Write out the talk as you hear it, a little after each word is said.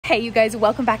Hey you guys,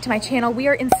 welcome back to my channel. We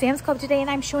are in Sam's Club today and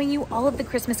I'm showing you all of the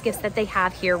Christmas gifts that they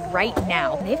have here right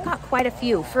now. They've got quite a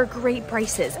few for great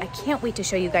prices. I can't wait to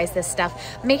show you guys this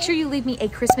stuff. Make sure you leave me a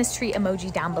Christmas tree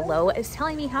emoji down below. It's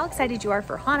telling me how excited you are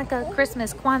for Hanukkah,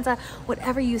 Christmas, Kwanzaa,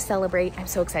 whatever you celebrate. I'm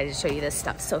so excited to show you this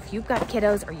stuff. So if you've got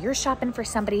kiddos or you're shopping for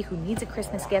somebody who needs a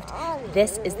Christmas gift,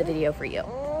 this is the video for you.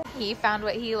 He found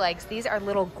what he likes. These are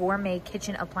little gourmet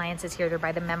kitchen appliances here. They're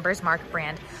by the MRSRACHELKRAUS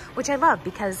brand, which I love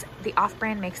because the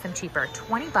off-brand makes them cheaper.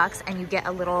 20 bucks and you get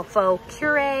a little faux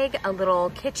Keurig, a little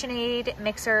KitchenAid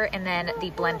mixer, and then the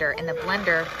blender. And the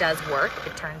blender does work.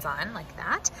 It turns on like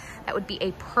that. That would be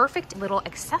a perfect little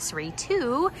accessory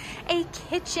to a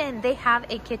kitchen. They have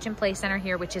a kitchen play center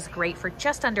here, which is great for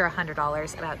just under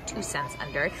 $100, about 2 cents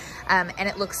under. And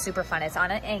it looks super fun. It's on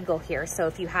an angle here. So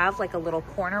if you have like a little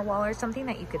corner wall or something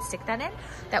that you could stick that in,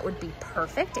 that would be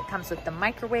perfect. It comes with the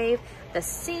microwave, the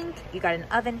sink, you got an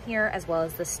oven here, as well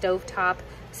as the stove top,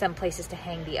 some places to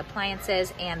hang the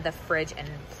appliances, and the fridge and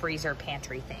freezer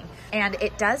pantry thing. And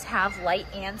it does have light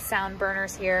and sound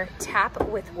burners here, tap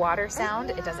with water sound.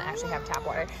 It doesn't actually have tap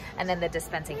water. And then the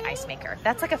dispensing ice maker.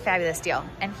 That's like a fabulous deal.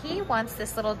 And he wants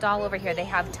this little doll over here. They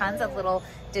have tons of little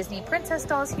Disney princess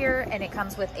dolls here, and it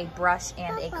comes with a brush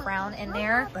and a crown in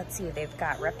there. Let's see, they've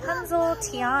got Rapunzel,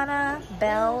 Tiana,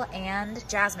 Belle, and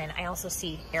Jasmine. I also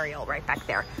see Ariel right back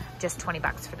there. Just 20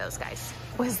 bucks for those guys.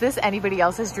 Was this anybody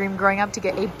else's dream growing up to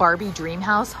get a Barbie dream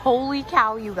house? Holy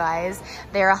cow, you guys.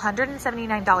 They're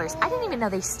 $179. I didn't even know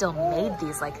they still made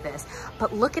these like this,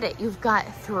 but look at it. You've got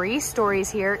 3 stories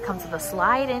here. It comes with a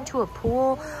slide into a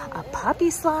pool, a puppy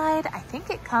slide. I think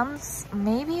it comes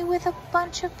maybe with a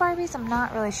bunch of Barbies. I'm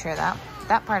not really sure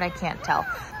that part I can't tell,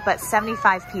 but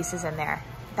 75 pieces in there.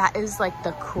 That is like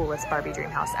the coolest Barbie dream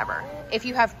house ever. If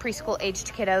you have preschool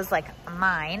aged kiddos like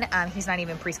mine, he's not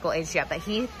even preschool aged yet, but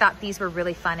he thought these were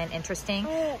really fun and interesting.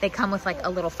 They come with like a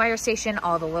little fire station,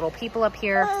 all the little people up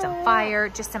here, some fire,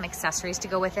 just some accessories to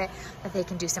go with it that they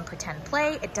can do some pretend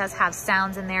play. It does have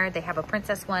sounds in there. They have a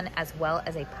princess one as well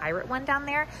as a pirate one down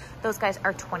there. Those guys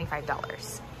are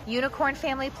 $25. Unicorn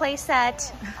family play set.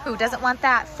 Who doesn't want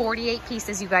that? 48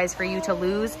 pieces, you guys, for you to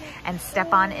lose and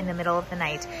step on in the middle of the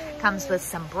night. Comes with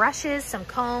some brushes, some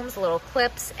combs, little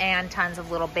clips, and tons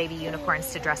of little baby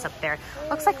unicorns to dress up there.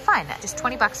 Looks like fun. Just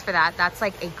 20 bucks for that. That's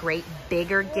like a great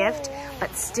bigger gift,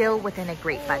 but still within a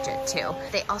great budget too.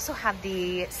 They also have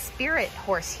the spirit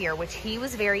horse here, which he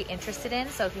was very interested in.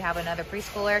 So if you have another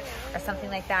preschooler or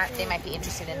something like that, they might be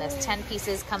interested in this. 10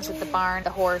 pieces, comes with the barn, the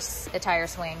horse, the tire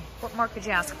swing. What more could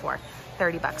you ask for?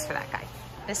 30 bucks for that guy.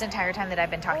 This entire time that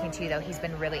I've been talking to you though, he's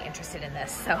been really interested in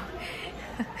this. So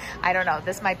I don't know,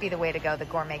 this might be the way to go, the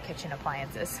gourmet kitchen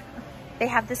appliances. They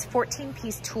have this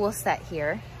 14-piece tool set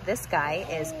here. This guy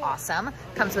is awesome.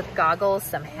 Comes with goggles,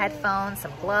 some headphones,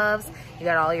 some gloves. You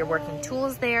got all your working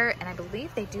tools there, and I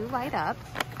believe they do light up.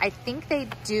 I think they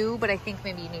do, but I think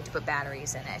maybe you need to put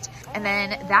batteries in it. And then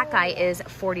that guy is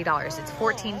 $40. It's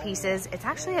 14 pieces. It's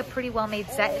actually a pretty well-made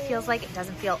set. It feels like it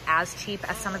doesn't feel as cheap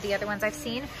as some of the other ones I've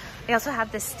seen. They also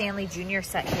have this Stanley Jr.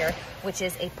 set here, which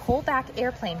is a pullback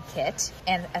airplane kit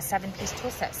and a 7-piece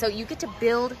tool set. So you get to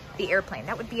build the airplane.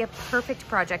 That would be a perfect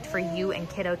project for you and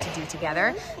kiddo to do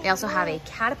together. They also have a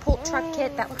catapult truck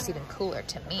kit. That looks even cooler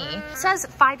to me. It says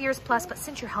 5 years plus, but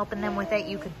since you're helping them with it,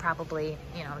 you could probably,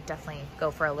 you know, definitely go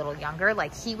for a little younger.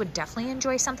 Like, he would definitely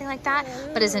enjoy something like that,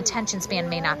 but his attention span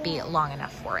may not be long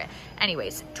enough for it.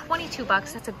 Anyways, 22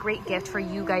 bucks. That's a great gift for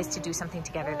you guys to do something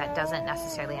together that doesn't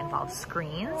necessarily involve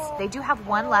screens. They do have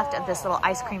one left of this little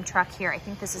ice cream truck here. I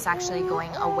think this is actually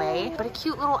going away, but a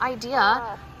cute little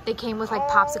idea. They came with like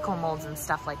popsicle molds and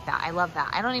stuff like that. I love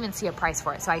that. I don't even see a price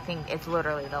for it, so I think it's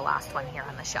literally the last one here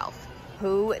on the shelf.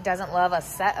 Who doesn't love a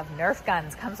set of Nerf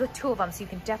guns? Comes with 2 of them, so you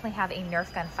can definitely have a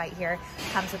Nerf gun fight here.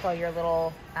 Comes with all your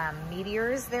little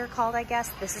meteors, they're called, I guess.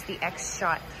 This is the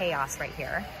X-Shot Chaos right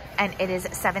here. And it is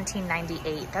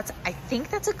 $17.98. I think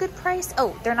that's a good price.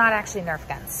 Oh, they're not actually Nerf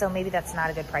guns, so maybe that's not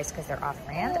a good price because they're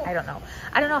off-brand. I don't know.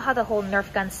 I don't know how the whole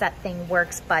Nerf gun set thing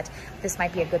works, but this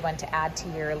might be a good one to add to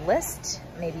your list.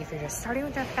 Maybe if you're just starting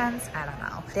with Nerf guns, I don't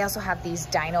know. They also have these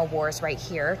Dino Wars right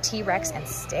here, T-Rex and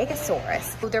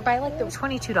Stegosaurus. They're by like the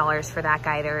 $22 for that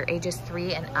guy. They're ages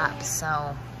 3 and up,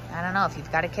 so I don't know, if you've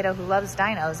got a kiddo who loves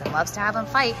dinos and loves to have them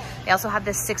fight. They also have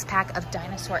this 6-pack of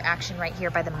dinosaur action right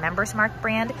here by the MRSRACHELKRAUS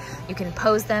brand. You can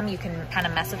pose them, you can kind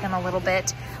of mess with them a little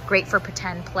bit. Great for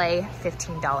pretend play,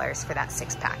 $15 for that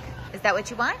 6-pack. Is that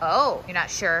what you want? Oh, you're not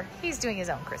sure? He's doing his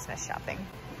own Christmas shopping.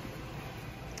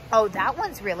 Oh, that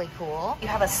one's really cool. You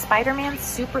have a Spider-Man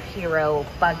superhero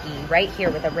buggy right here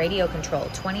with a radio control.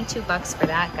 22 bucks for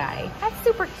that guy. That's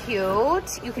super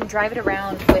cute. You can drive it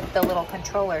around with the little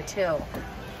controller too.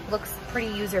 looks pretty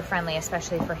user-friendly,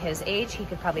 especially for his age. He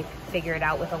could probably figure it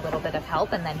out with a little bit of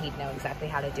help, and then he'd know exactly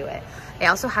how to do it. They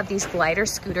also have these glider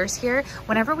scooters here.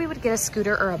 Whenever we would get a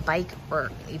scooter or a bike or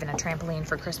even a trampoline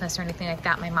for Christmas or anything like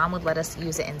that, my mom would let us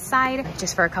use it inside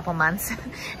just for a couple months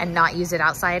and not use it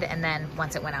outside. And then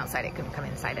once it went outside, it couldn't come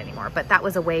inside anymore. But that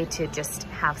was a way to just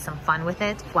have some fun with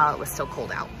it while it was still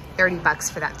cold out. 30 bucks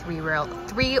for that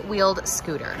three-wheeled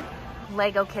scooter.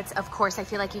 Lego kits, of course, I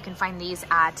feel like you can find these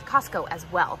at Costco as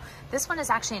well. This one is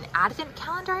actually an advent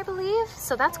calendar, I believe.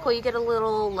 So that's cool. You get a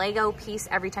little Lego piece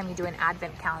every time you do an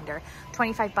advent calendar.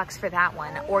 25 bucks for that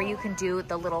one. Or you can do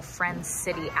the little Friends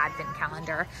City advent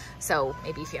calendar. So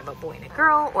maybe if you have a boy and a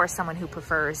girl or someone who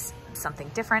prefers something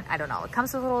different, I don't know. It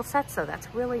comes with a little set, so that's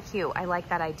really cute. I like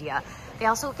that idea. They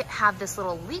also have this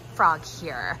little leapfrog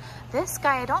here. This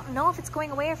guy, I don't know if it's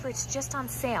going away or if it's just on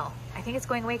sale. I think it's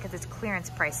going away because it's clearance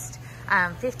priced.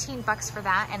 15 bucks for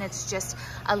that, and it's just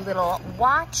a little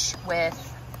watch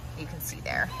with, you can see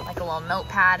there, like a little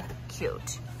notepad.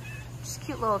 Cute. Just a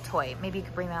cute little toy. Maybe you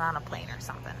could bring that on a plane or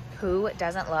something. Who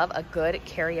doesn't love a good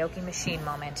karaoke machine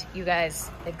moment? You guys,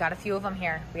 they've got a few of them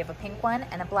here. We have a pink one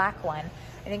and a black one.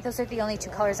 I think those are the only two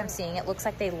colors I'm seeing. It looks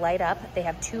like they light up. They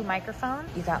have 2 microphones.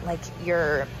 You got like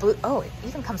your blue, oh, it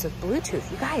even comes with Bluetooth.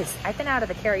 You guys, I've been out of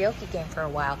the karaoke game for a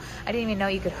while. I didn't even know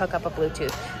you could hook up a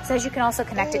Bluetooth. It says you can also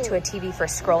connect it to a TV for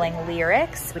scrolling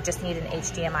lyrics. We just need an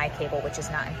HDMI cable, which is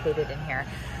not included in here.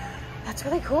 That's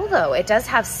really cool though. It does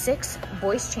have 6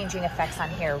 voice changing effects on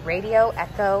here. Radio,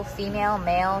 echo, female,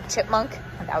 male, chipmunk,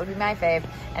 that would be my fave,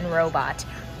 and robot.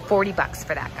 40 bucks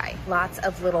for that guy. Lots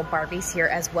of little Barbies here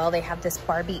as well. They have this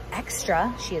Barbie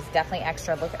extra. She is definitely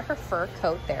extra. Look at her fur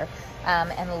coat there.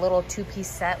 And a little 2-piece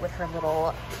set with her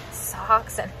little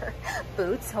socks and her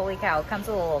boots. Holy cow. It comes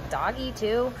with a little doggy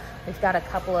too. We've got a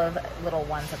couple of little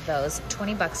ones of those.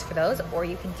 20 bucks for those. Or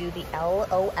you can do the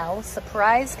LOL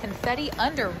surprise confetti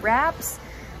under wraps.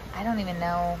 I don't even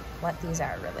know what these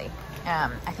are really.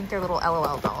 I think they're little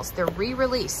LOL dolls. They're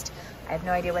re-released. I have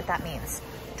no idea what that means.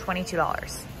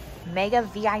 $22. Mega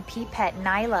VIP pet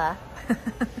Nyla.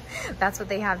 That's what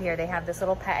they have here. They have this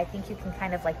little pet. I think you can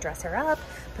kind of like dress her up,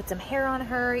 put some hair on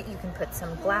her. You can put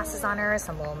some glasses on her,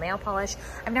 some little nail polish.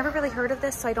 I've never really heard of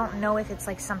this, so I don't know if it's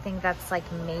like something that's like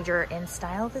major in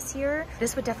style this year.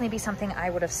 This would definitely be something I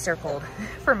would have circled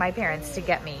for my parents to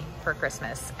get me for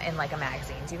Christmas in like a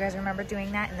magazine. Do you guys remember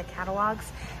doing that in the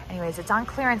catalogs? Anyways, it's on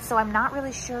clearance, so I'm not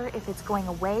really sure if it's going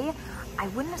away. I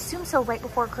wouldn't assume so right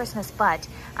before Christmas, but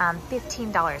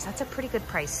 $15. That's a pretty good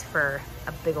price for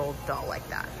a big old doll like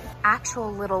that.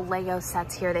 Actual little Lego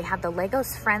sets here. They have the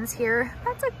Legos Friends here.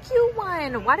 That's a cute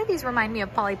one. Why do these remind me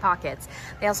of Polly Pockets?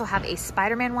 They also have a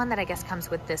Spider-Man one that I guess comes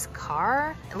with this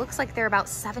car. It looks like they're about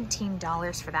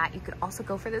 $17 for that. You could also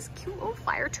go for this cute little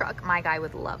fire truck. My guy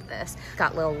would love this. It's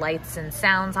got little lights and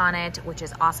sounds on it, which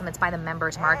is awesome. It's by the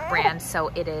Members Mark brand, so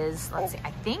it is, let's see,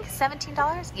 I think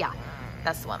 $17? Yeah.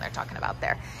 That's the one they're talking about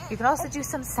there. You can also do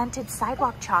some scented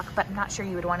sidewalk chalk, but I'm not sure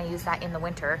you would want to use that in the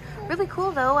winter. Really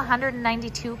cool though,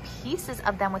 192 pieces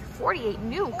of them with 48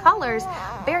 new colors.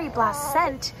 Berry Blast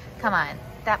scent. Come on,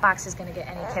 that box is gonna get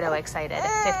any kiddo excited.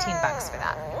 15 bucks for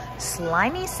that.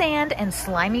 Slimy sand and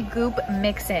slimy goop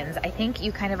mix-ins. I think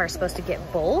you kind of are supposed to get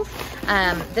both.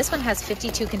 This one has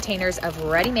 52 containers of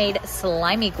ready-made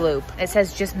slimy gloop. It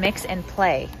says just mix and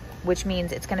play, which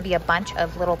means it's gonna be a bunch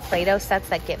of little Play-Doh sets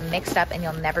that get mixed up and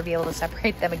you'll never be able to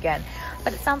separate them again.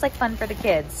 But it sounds like fun for the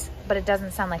kids, but it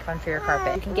doesn't sound like fun for your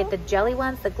carpet. You can get the jelly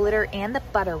ones, the glitter, and the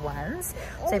butter ones.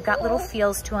 So they've got little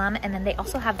feels to them, and then they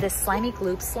also have this slimy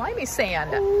gloop, slimy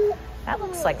sand. That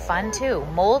looks like fun too.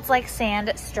 Molds like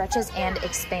sand, stretches and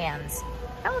expands.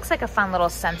 That looks like a fun little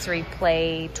sensory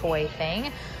play toy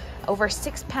thing. Over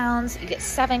 6 pounds, you get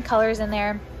 7 colors in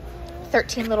there.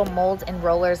 13 little molds and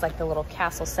rollers, like the little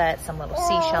castle set, some little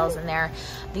seashells in there.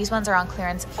 These ones are on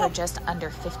clearance for just under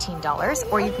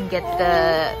 $15, or you can get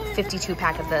the 52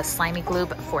 pack of the slimy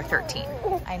gloop for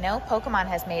 $13. I know Pokemon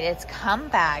has made its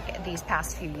comeback these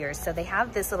past few years, so they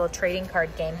have this little trading card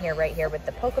game here, right here with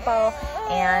the Pokeball,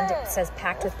 and it says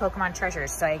packed with Pokemon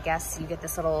treasures. So I guess you get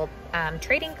this little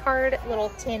trading card, little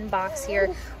tin box here,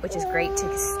 which is great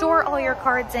to store all your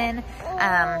cards in.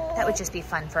 That would just be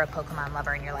fun for a Pokemon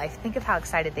lover in your life. Think of how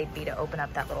excited they'd be to open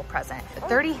up that little present.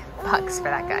 30 bucks for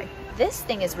that guy. This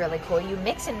thing is really cool. You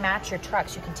mix and match your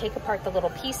trucks. You can take apart the little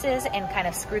pieces and kind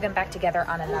of screw them back together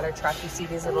on another truck. You see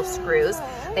these little screws.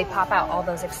 They pop out all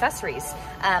those accessories.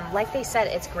 Like they said,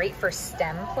 it's great for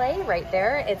STEM play right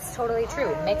there. It's totally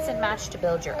true. Mix and match to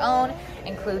build your own.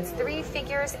 Includes 3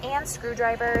 figures and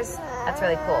screwdrivers. That's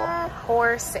really cool.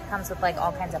 Horse. It comes with like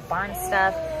all kinds of barn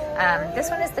stuff. This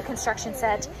one is the construction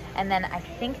set, and then I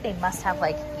think they must have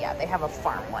like, yeah, they have a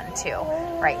farm one too,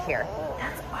 right here.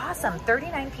 That's awesome.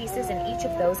 39 pieces in each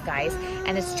of those guys,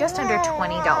 and it's just under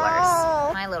 $20.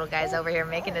 My little guy's over here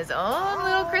making his own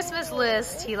little Christmas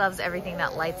list. He loves everything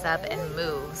that lights up and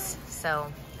moves,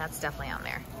 so that's definitely on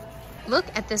there. Look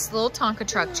at this little Tonka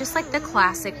truck, just like the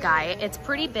classic guy. It's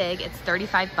pretty big, it's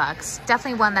 35 bucks.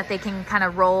 Definitely one that they can kind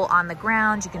of roll on the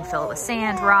ground. You can fill it with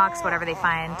sand, rocks, whatever they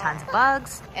find, tons of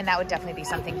bugs. And that would definitely be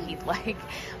something he'd like.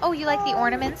 Oh, you like the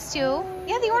ornaments too?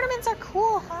 Yeah, the ornaments are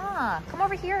cool, huh? Come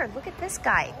over here, look at this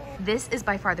guy. This is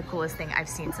by far the coolest thing I've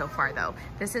seen so far though.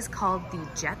 This is called the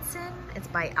Jetson. It's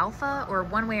by Alpha, or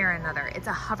one way or another. It's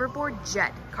a hoverboard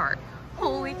jet cart.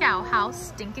 Holy cow, how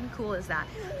stinking cool is that?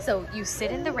 So you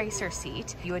sit in the racer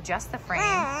seat, you adjust the frame,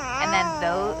 and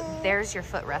then there's your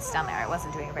footrest down there. I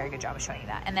wasn't doing a very good job of showing you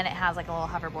that. And then it has like a little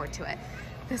hoverboard to it.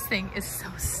 This thing is so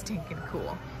stinking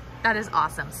cool. That is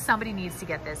awesome. Somebody needs to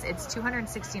get this. It's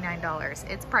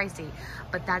 $269. It's pricey,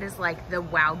 but that is like the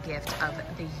wow gift of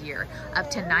the year.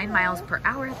 Up to 9 miles per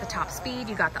hour at the top speed.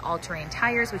 You got the all-terrain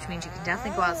tires, which means you can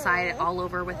definitely go outside all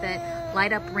over with it.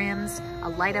 Light up rims, a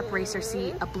light up racer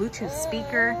seat, a Bluetooth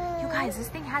speaker. You guys, this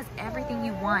thing has everything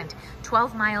you want.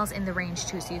 12 miles in the range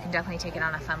too, so you can definitely take it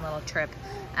on a fun little trip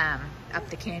up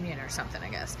the canyon or something, I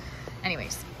guess.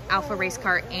 Anyways, Alpha race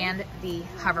car and the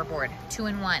hoverboard,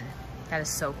 2-in-1. That is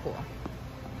so cool.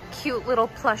 Cute little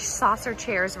plush saucer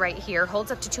chairs right here. Holds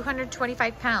up to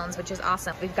 225 pounds, which is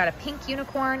awesome. We've got a pink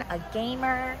unicorn, a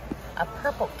gamer, a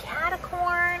purple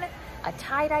catacorn, a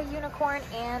tie-dye unicorn,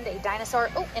 and a dinosaur.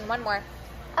 Oh, and one more,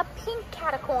 a pink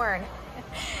catacorn.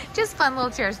 Just fun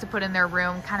little chairs to put in their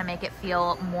room, kind of make it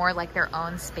feel more like their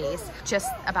own space.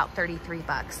 Just about 33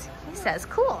 bucks. He says,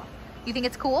 cool. You think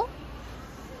it's cool?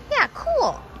 Yeah,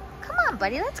 cool. Come on,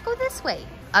 buddy, let's go this way.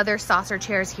 Other saucer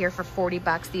chairs here for 40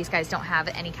 bucks. These guys don't have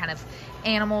any kind of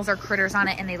animals or critters on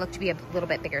it, and they look to be a little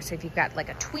bit bigger. So if you've got like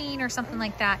a tween or something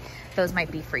like that, those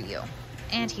might be for you.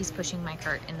 And he's pushing my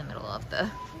cart in the middle of the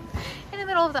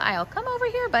aisle. Come over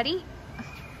here, buddy.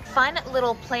 Fun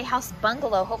little playhouse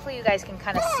bungalow. Hopefully you guys can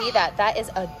kind of see that. That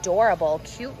is adorable.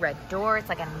 Cute red door. It's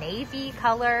like a navy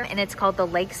color, and it's called the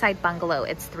Lakeside Bungalow.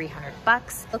 It's 300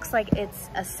 bucks. Looks like it's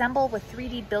assembled with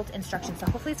 3D built instructions, so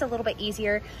hopefully it's a little bit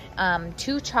easier. 2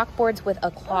 chalkboards with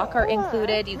a clock are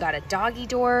included. You got a doggy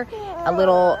door, a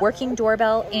little working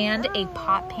doorbell, and a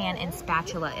pot, pan, and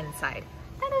spatula inside.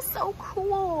 That is so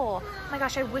cool. Oh my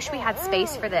gosh, I wish we had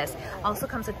space for this. Also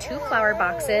comes with 2 flower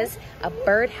boxes, a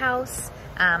birdhouse,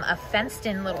 a fenced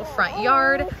in little front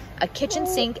yard, a kitchen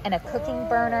sink, and a cooking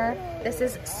burner. This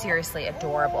is seriously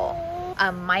adorable.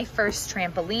 My first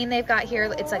trampoline they've got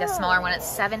here. It's like a smaller one. It's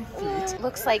 7 feet.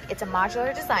 Looks like it's a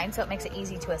modular design, so it makes it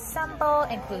easy to assemble.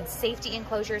 Includes safety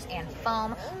enclosures and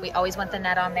foam. We always want the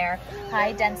net on there.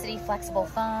 High density flexible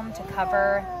foam to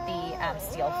cover the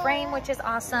steel frame, which is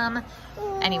awesome.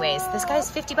 Anyways, this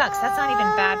guy's 50 bucks. That's not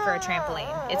even bad for a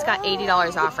trampoline. It's got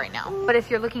 $80 off right now. But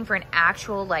if you're looking for an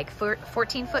actual like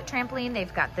 14-foot trampoline,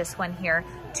 they've got this one here,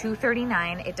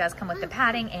 $239. It does come with the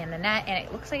padding and the net, and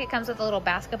it looks like it comes with a little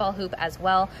basketball hoop as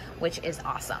well, which is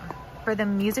awesome. For the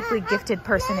musically gifted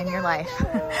person in your life,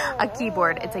 a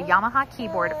keyboard. It's a Yamaha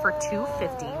keyboard for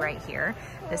 $250 right here.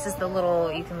 This is the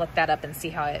little, you can look that up and see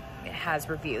how it has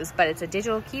reviews, but it's a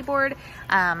digital keyboard.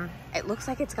 It looks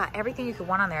like it's got everything you could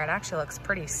want on there. It actually looks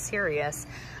pretty serious.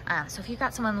 So if you've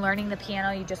got someone learning the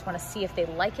piano, you just want to see if they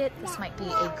like it, this might be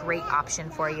a great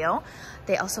option for you.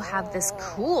 They also have this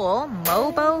cool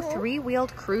Mobo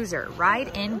 3-wheeled cruiser.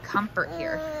 Ride in comfort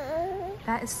here.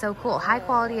 That is so cool. High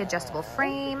quality adjustable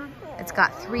frame. It's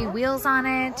got 3 wheels on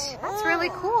it. That's really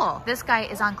cool. This guy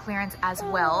is on clearance as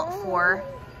well for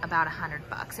about 100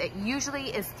 bucks. It usually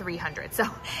is 300, so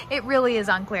it really is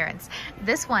on clearance.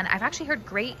 This one, I've actually heard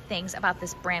great things about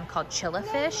this brand called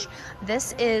Chillafish.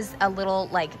 This is a little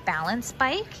like balance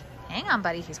bike. Hang on,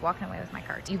 buddy, he's walking away with my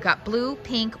cart. You've got blue,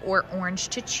 pink, or orange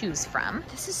to choose from.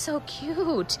 This is so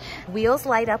cute. Wheels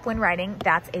light up when riding.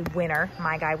 That's a winner.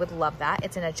 My guy would love that.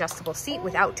 It's an adjustable seat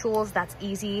without tools. That's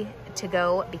easy to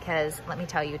go because let me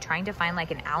tell you, trying to find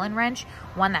like an Allen wrench,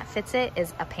 one that fits it,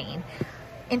 is a pain.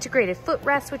 Integrated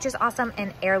footrest, which is awesome,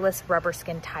 and airless rubber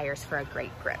skin tires for a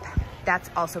great grip. That's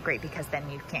also great because then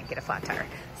you can't get a flat tire.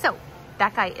 So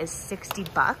that guy is 60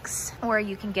 bucks. Or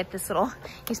you can get this little,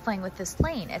 he's playing with this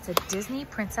plane. It's a Disney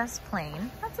princess plane.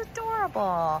 That's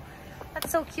adorable. That's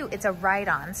so cute. It's a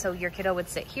ride-on, so your kiddo would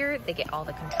sit here. They get all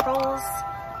the controls.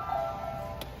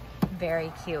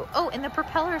 Very cute. Oh, and the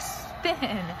propeller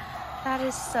spin. That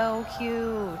is so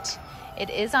cute. It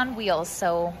is on wheels,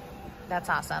 so that's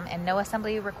awesome, and no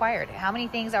assembly required. How many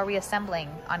things are we assembling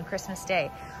on Christmas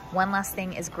Day? One last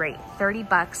thing is great, 30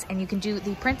 bucks, and you can do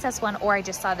the princess one, or I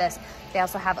just saw this, they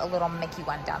also have a little Mickey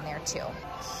one down there too.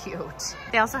 Cute.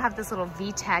 They also have this little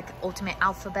VTech Ultimate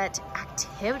Alphabet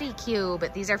Activity Cube.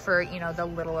 These are for, you know, the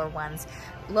littler ones.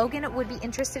 Logan would be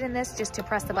interested in this just to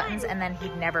press the buttons, and then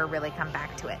he'd never really come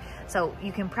back to it. So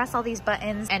you can press all these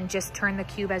buttons and just turn the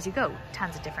cube as you go.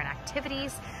 Tons of different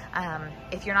activities.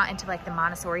 If you're not into like the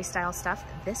Montessori style stuff,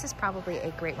 this is probably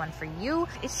a great one for you.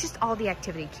 It's just all the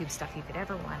activity cube stuff you could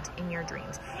ever want in your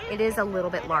dreams. It is a little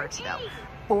bit large though.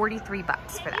 43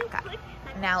 bucks for that guy.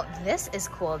 Now this is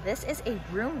cool. This is a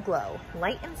room glow,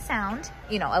 light and sound.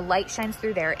 You know, a light shines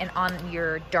through there, and on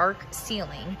your dark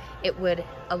ceiling, it would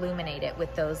illuminate it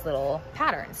with those little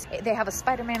patterns. They have a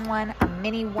Spider-Man one, a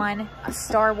mini one, a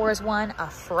Star Wars one, a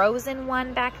Frozen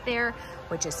one back there,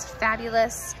 which is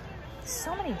fabulous.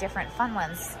 So many different fun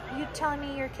ones. You telling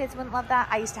me your kids wouldn't love that?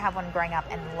 I used to have one growing up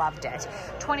and loved it.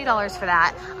 $20 for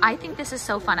that. I think this is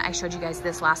so fun. I showed you guys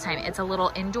this last time. It's a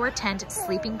little indoor tent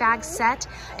sleeping bag set.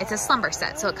 It's a slumber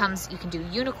set. So it comes, you can do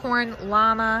unicorn,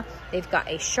 llama. They've got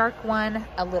a shark one,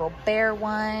 a little bear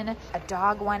one, a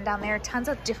dog one down there. Tons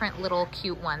of different little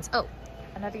cute ones. Oh,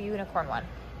 another unicorn one.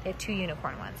 They have 2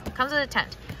 unicorn ones. Comes with a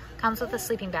tent. Comes with a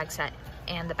sleeping bag set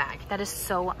and the bag. That is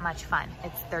so much fun.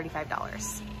 It's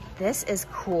 $35. This is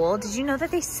cool. Did you know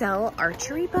that they sell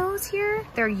archery bows here?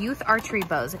 They're youth archery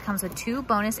bows. It comes with 2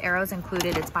 bonus arrows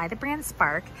included. It's by the brand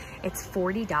Spark. It's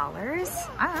 $40.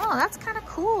 I don't know, that's kind of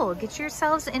cool. Get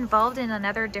yourselves involved in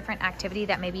another different activity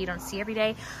that maybe you don't see every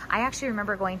day. I actually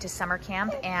remember going to summer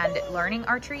camp and learning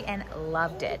archery and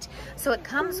loved it. So it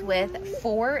comes with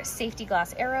 4 safety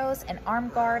glass arrows, an arm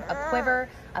guard, a quiver,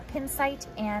 a pin sight,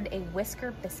 and a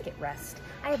whisker biscuit rest.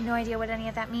 I have no idea what any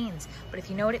of that means, but if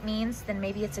you know what it means, then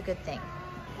maybe it's a good thing.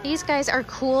 These guys are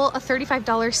cool, a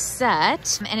 $35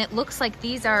 set, and it looks like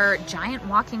these are giant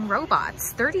walking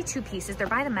robots, 32 pieces. They're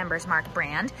by the Members Mark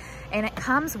brand, and it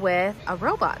comes with a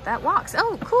robot that walks.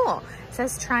 Oh, cool. It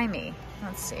says, try me.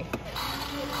 Let's see.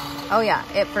 Oh yeah,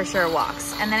 it for sure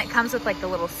walks. And then it comes with like the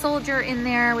little soldier in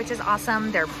there, which is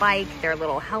awesome. Their bike, their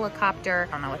little helicopter.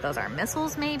 I don't know what those are,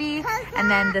 missiles maybe. And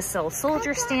then this little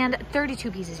soldier stand, 32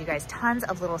 pieces, you guys. Tons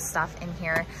of little stuff in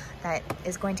here that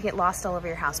is going to get lost all over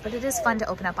your house, but it is fun to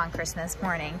open up on Christmas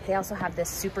morning. They also have this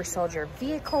super soldier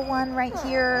vehicle one right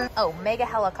here. Oh, mega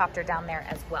helicopter down there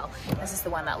as well. This is the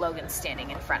one that Logan's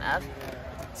standing in front of.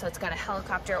 So it's got a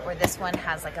helicopter, or this one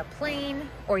has like a plane,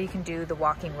 or you can do the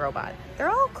walking robot. They're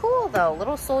all cool though,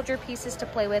 little soldier pieces to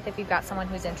play with if you've got someone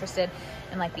who's interested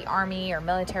in like the army or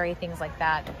military, things like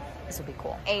that. This would be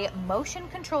cool. A motion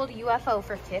controlled UFO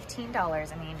for $15.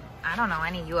 I mean, I don't know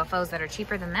any UFOs that are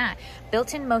cheaper than that.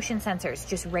 Built-in motion sensors.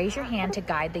 Just raise your hand to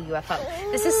guide the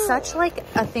UFO. This is such like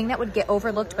a thing that would get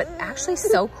overlooked, but actually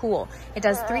so cool. It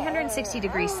does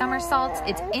 360-degree somersaults.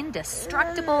 It's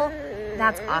indestructible.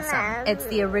 That's awesome. It's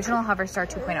the original Hoverstar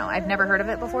 2.0. I've never heard of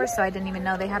it before, so I didn't even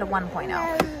know they had a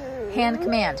 1.0. Hand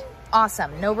command.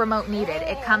 Awesome. No remote needed.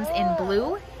 It comes in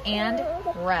blue and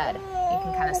red. You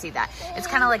can kind of see that. It's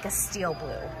kind of like a steel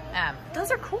blue.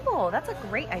 Those are cool. That's a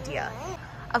great idea.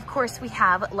 Of course, we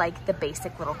have like the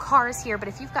basic little cars here, but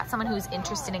if you've got someone who's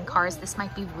interested in cars, this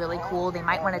might be really cool. They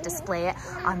might want to display it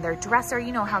on their dresser.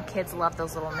 You know how kids love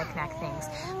those little knick-knack things.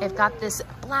 They've got this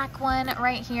black one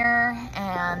right here,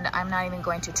 and I'm not even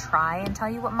going to try and tell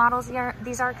you what models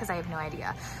these are because I have no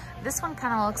idea. This one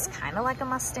kind of looks kind of like a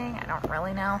Mustang. I don't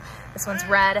really know. This one's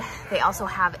red. They also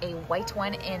have a white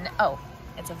one in, oh,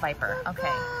 it's a Viper.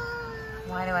 Okay.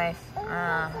 Why do I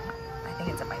think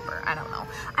it's a Viper. I don't know.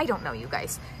 I don't know, you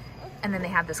guys. And then they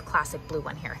have this classic blue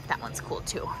one here. That one's cool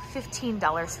too.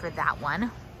 $15 for that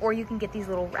one. Or you can get these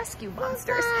little rescue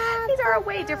monsters. These are a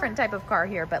way different type of car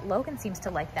here, but Logan seems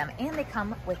to like them, and they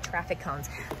come with traffic cones.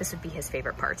 This would be his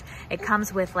favorite part. It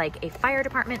comes with like a fire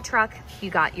department truck.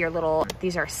 You got your little,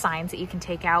 these are signs that you can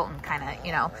take out and kind of,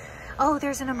 you know, oh,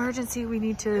 there's an emergency, we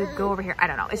need to go over here. I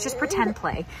don't know, it's just pretend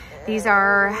play. These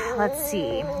are, let's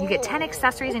see, you get 10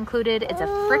 accessories included. It's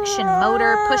a friction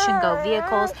motor, push and go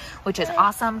vehicles, which is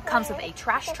awesome. Comes with a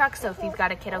trash truck, so if you've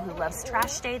got a kiddo who loves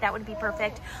trash day, that would be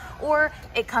perfect. Or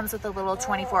it comes with a little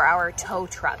 24-hour tow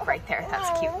truck right there.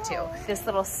 That's cute too. This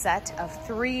little set of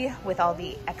 3 with all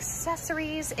the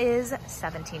accessories is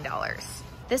 $17.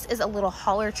 This is a little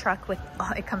hauler truck with,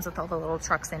 oh, it comes with all the little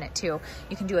trucks in it too.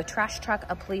 You can do a trash truck,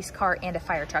 a police car, and a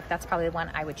fire truck. That's probably the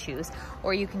one I would choose.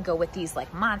 Or you can go with these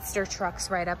like monster trucks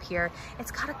right up here.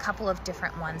 It's got a couple of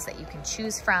different ones that you can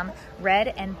choose from.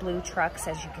 Red and blue trucks,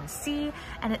 as you can see,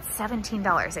 and it's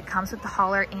 $17. It comes with the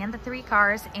hauler and the 3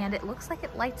 cars, and it looks like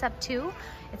it lights up too.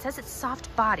 It says it's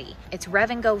soft body. It's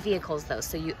rev and go vehicles though,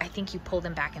 so I think you pull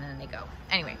them back and then they go.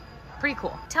 Anyway. Pretty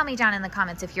cool. Tell me down in the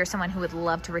comments if you're someone who would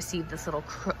love to receive this little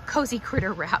cozy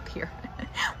critter wrap here.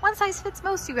 One size fits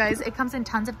most, you guys. It comes in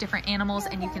tons of different animals,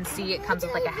 and you can see it comes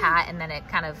with like a hat, and then it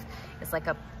kind of is like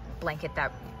a blanket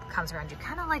that comes around you,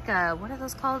 kind of like a, what are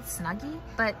those called? Snuggie,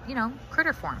 but you know,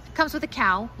 critter form. Comes with a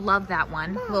cow, love that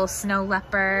one. Little snow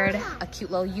leopard, a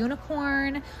cute little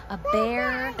unicorn, a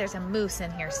bear. There's a moose in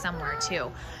here somewhere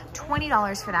too.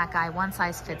 $20 for that guy, one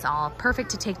size fits all. Perfect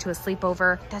to take to a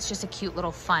sleepover. That's just a cute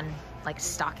little fun, like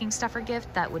stocking stuffer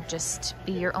gift that would just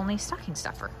be your only stocking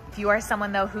stuffer. If you are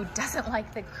someone though who doesn't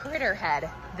like the critter head,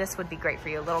 this would be great for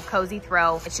you. A little cozy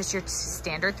throw. It's just your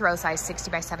standard throw size,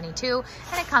 60 by 72,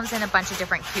 and it comes in a bunch of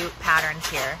different cute patterns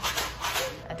here.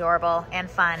 Adorable and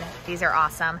fun. These are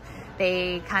awesome.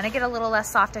 They kind of get a little less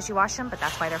soft as you wash them, but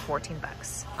that's why they're 14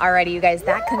 bucks. Alrighty, you guys,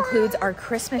 that concludes our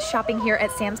Christmas shopping here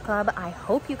at Sam's Club. I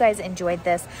hope you guys enjoyed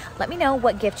this. Let me know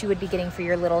what gift you would be getting for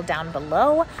your little down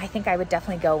below. I think I would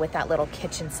definitely go with that little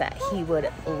kitchen set. He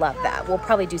would love that. We'll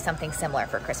probably do something similar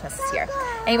for Christmas this year.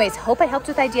 Anyways, hope I helped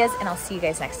with ideas, and I'll see you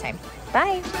guys next time.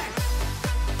 Bye.